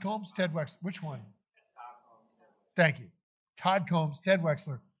 Todd Combs, Ted Wexler. Which one? Thank you. Todd Combs, Ted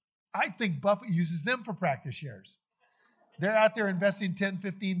Wexler. I think Buffett uses them for practice shares. They're out there investing $10,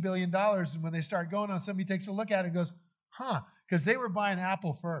 $15 billion, and when they start going on, somebody takes a look at it and goes, because they were buying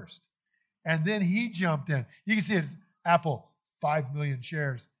Apple first. And then he jumped in. You can see it, Apple, 5 million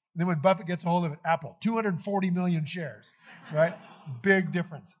shares. And then when Buffett gets a hold of it, Apple, 240 million shares, right? Big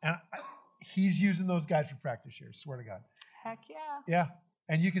difference. And he's using those guys for practice shares, swear to God. Heck yeah. Yeah.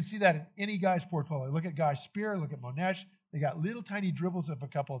 And you can see that in any guy's portfolio. Look at Guy Spear, look at Monesh. They got little tiny dribbles of a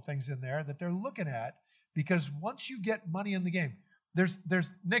couple of things in there that they're looking at, because once you get money in the game, there's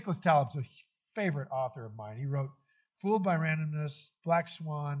Nicholas Taleb's a favorite author of mine. He wrote Fooled by Randomness, Black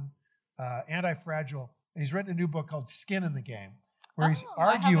Swan, Anti-Fragile, and he's written a new book called Skin in the Game, where he's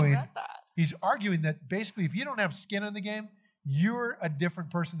arguing that basically if you don't have skin in the game, you're a different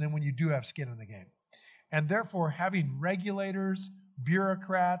person than when you do have skin in the game. And therefore, having regulators,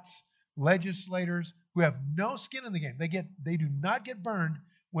 bureaucrats, legislators who have no skin in the game, they do not get burned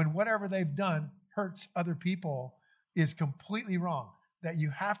when whatever they've done hurts other people, is completely wrong. That you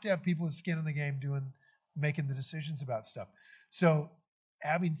have to have people with skin in the game making the decisions about stuff. So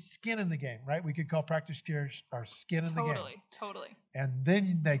having skin in the game, right? We could call practice shares our skin in the game. Totally. And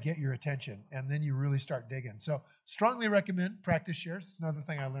then they get your attention, and then you really start digging. So strongly recommend practice shares. It's another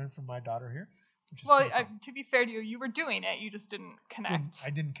thing I learned from my daughter here. Which is Well, pretty cool. to be fair to you, you were doing it. You just didn't connect. I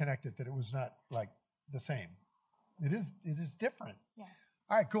didn't connect it, that it was not like the same. It is different. Yeah.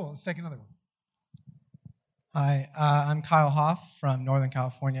 All right, cool. Let's take another one. Hi, I'm Kyle Hoff from Northern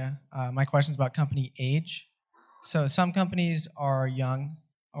California. My question is about company age. So some companies are young,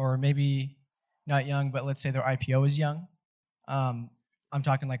 or maybe not young, but let's say their IPO is young. I'm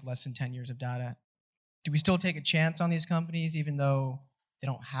talking like less than 10 years of data. Do we still take a chance on these companies even though they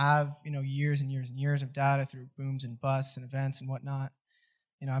don't have, years and years and years of data through booms and busts and events and whatnot?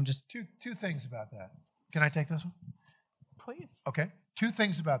 I'm just Two things about that. Can I take this one? Please. Okay. Two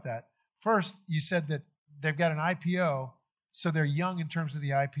things about that. First, you said that they've got an IPO, so they're young in terms of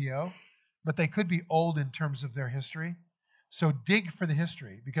the IPO, but they could be old in terms of their history. So dig for the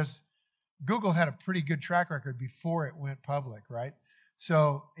history, because Google had a pretty good track record before it went public, right?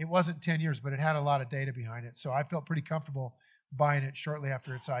 So it wasn't 10 years, but it had a lot of data behind it. So I felt pretty comfortable buying it shortly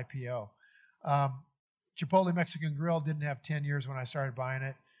after its IPO. Chipotle Mexican Grill didn't have 10 years when I started buying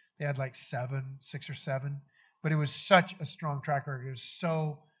it. They had like 6 or 7, but it was such a strong track record. It was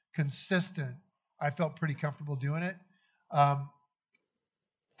so consistent. I felt pretty comfortable doing it.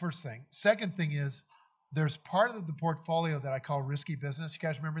 First thing. Second thing is, there's part of the portfolio that I call risky business. You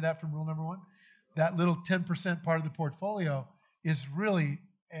guys remember that from rule number 1? That little 10% part of the portfolio is really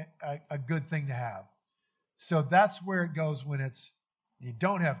a good thing to have. So that's where it goes when you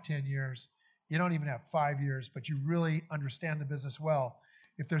don't have 10 years, you don't even have 5 years, but you really understand the business well.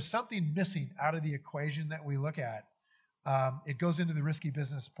 If there's something missing out of the equation that we look at, it goes into the risky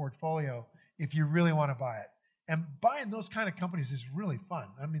business portfolio if you really want to buy it. And buying those kind of companies is really fun.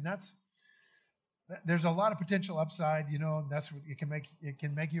 I mean, there's a lot of potential upside, that's what it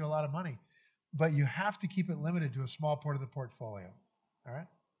can make you a lot of money, but you have to keep it limited to a small part of the portfolio. All right.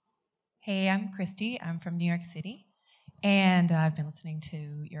 Hey, I'm Christy. I'm from New York City, and I've been listening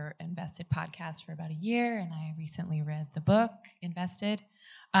to your Invested podcast for about a year, and I recently read the book, Invested.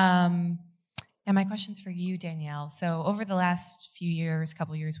 And my question's for you, Danielle. So over the last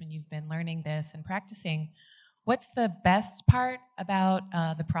couple years when you've been learning this and practicing, what's the best part about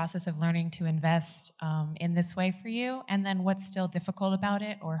the process of learning to invest in this way for you? And then what's still difficult about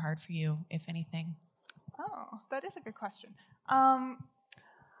it or hard for you, if anything? Oh, that is a good question.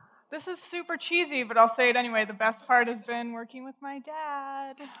 This is super cheesy, but I'll say it anyway. The best part has been working with my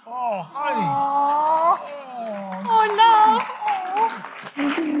dad. Oh, honey. Aww. Oh, no.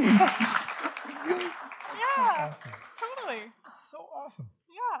 Yeah, So awesome. totally. So awesome.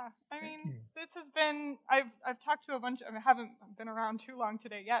 Yeah, I Thank mean, you. this has been, I've talked to a bunch, I haven't been around too long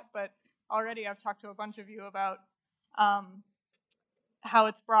today yet, but already I've talked to a bunch of you about how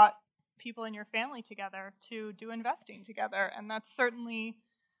it's brought people in your family together to do investing together, and that's certainly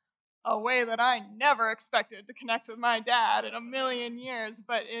a way that I never expected to connect with my dad in a million years,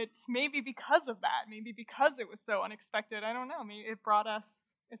 but it's maybe because of that, maybe because it was so unexpected, I don't know, maybe it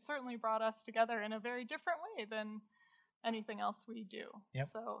certainly brought us together in a very different way than anything else we do. Yep.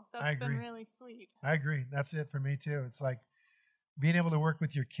 So I that's been agree. really sweet. I agree. That's it for me too. It's like being able to work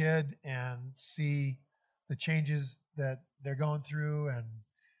with your kid and see the changes that they're going through,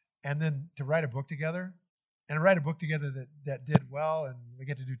 and then to write a book together that did well, and we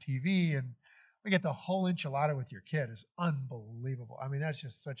get to do TV, and we get the whole enchilada with your kid is unbelievable. I mean, that's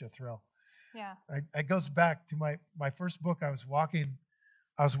just such a thrill. Yeah. It goes back to my first book. I was walking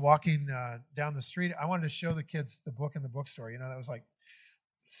down the street. I wanted to show the kids the book in the bookstore. That was like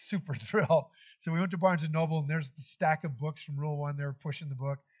super thrill. So we went to Barnes & Noble, and there's the stack of books from Rule 1. They were pushing the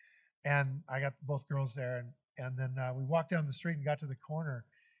book, and I got both girls there. And then we walked down the street and got to the corner.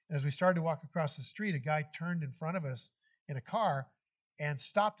 And as we started to walk across the street, a guy turned in front of us in a car and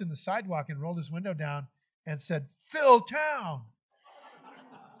stopped in the sidewalk and rolled his window down and said, "Phil Town."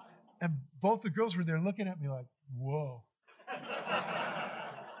 And both the girls were there looking at me like, whoa.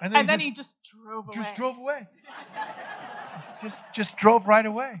 And then he just drove away. Just drove away. just drove right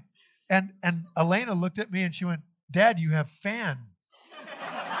away. And Elena looked at me and she went, "Dad, you have fan."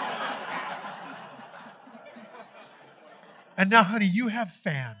 And now, honey, you have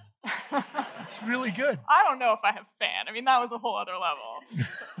fan. It's really good. I don't know if I have fan. I mean, that was a whole other level.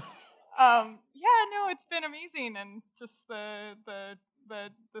 It's been amazing, and just the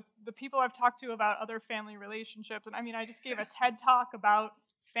people I've talked to about other family relationships. And I mean, I just gave a TED talk about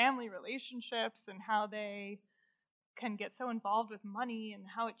family relationships and how they can get so involved with money and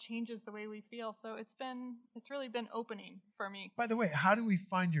how it changes the way we feel. So it's really been opening for me. By the way, how do we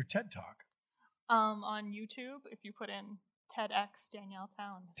find your TED Talk? On YouTube, if you put in TEDx Danielle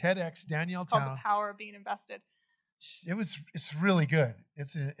Town. TEDx Danielle Called Town. The Power of Being Invested. It's really good.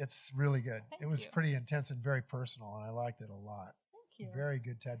 It's really good. Thank It was you. pretty intense and very personal, and I liked it a lot. Thank you. Very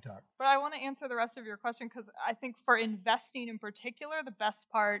good TED Talk. But I want to answer the rest of your question because I think for investing in particular, the best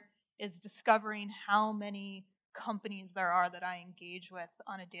part is discovering how many companies there are that I engage with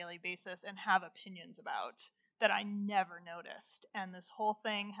on a daily basis and have opinions about that I never noticed. And this whole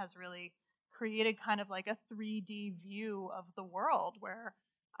thing has really created kind of like a 3D view of the world where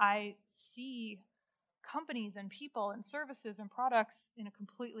I see companies and people and services and products in a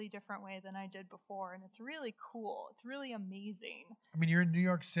completely different way than I did before. And it's really cool. It's really amazing. I mean, you're in New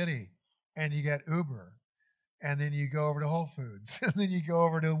York City, and you get Uber, and then you go over to Whole Foods, and then you go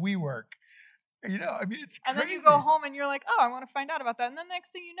over to WeWork. You know, I mean, it's crazy. And then you go home and you're like, oh, I want to find out about that. And then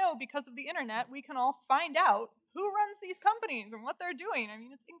next thing you know, because of the internet, we can all find out who runs these companies and what they're doing. I mean,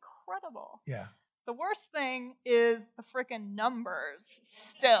 it's incredible. Yeah. The worst thing is the frickin' numbers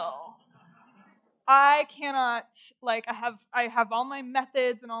still. I cannot, like, I have all my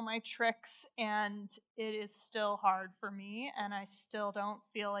methods and all my tricks, and it is still hard for me, and I still don't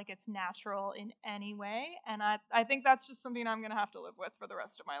feel like it's natural in any way. And I think that's just something I'm going to have to live with for the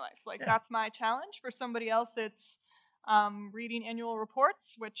rest of my life. Like, that's my challenge. For somebody else, it's reading annual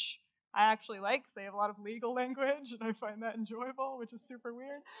reports, which I actually like because they have a lot of legal language, and I find that enjoyable, which is super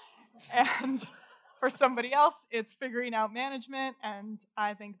weird. And for somebody else, it's figuring out management, and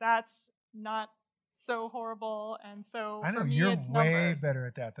I think that's not so horrible. And so I know for me, you're it's way numbers. better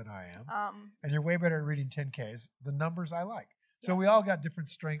at that than I am. And you're way better at reading 10Ks. The numbers I like. So we all got different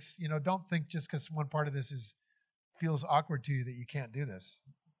strengths. You know, don't think just because one part of this feels awkward to you that you can't do this.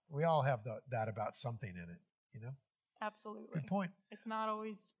 We all have that about something in it, you know? Absolutely. Good point. It's not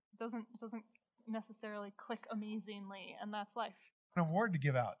always, doesn't necessarily click amazingly, and that's life. An award to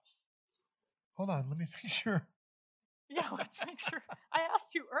give out. Hold on, let me make sure. Yeah, let's make sure. I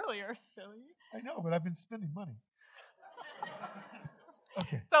asked you earlier, silly. I know, but I've been spending money.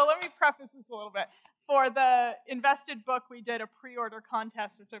 Okay. So let me preface this a little bit. For the Invested book, we did a pre-order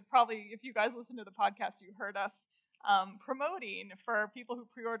contest, which probably, if you guys listen to the podcast, you heard us promoting. For people who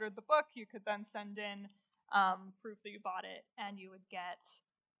pre-ordered the book, you could then send in proof that you bought it, and you would get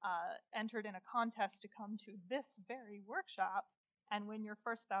entered in a contest to come to this very workshop and win your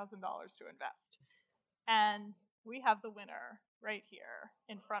first $1,000 to invest. And we have the winner right here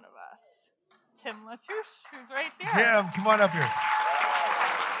in front of us, Tim Latouche, who's right here. Tim, come on up here.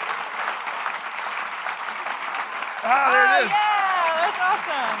 Ah, there it is. Yeah, that's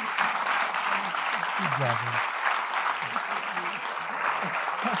awesome. Good job, man.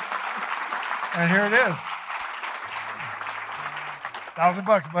 And here it is.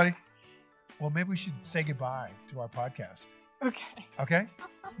 $1,000, buddy. Well, maybe we should say goodbye to our podcast. Okay. Okay?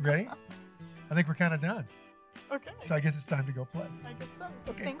 Ready? I think we're kind of done. Okay. So I guess it's time to go play. I guess so.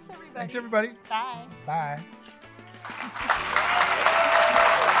 Okay. Thanks, everybody. Thanks, everybody. Bye. Bye.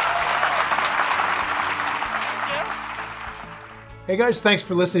 Hey guys, thanks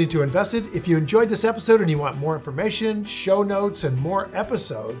for listening to Invested. If you enjoyed this episode and you want more information, show notes, and more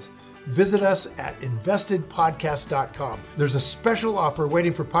episodes, visit us at investedpodcast.com. There's a special offer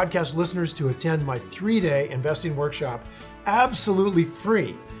waiting for podcast listeners to attend my 3-day investing workshop absolutely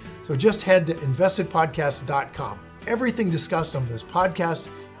free. So just head to investedpodcast.com. Everything discussed on this podcast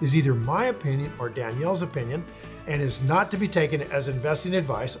is either my opinion or Danielle's opinion and is not to be taken as investing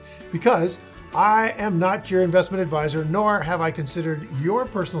advice because I am not your investment advisor, nor have I considered your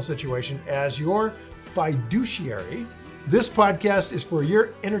personal situation as your fiduciary. This podcast is for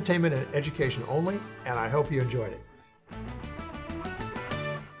your entertainment and education only, and I hope you enjoyed it.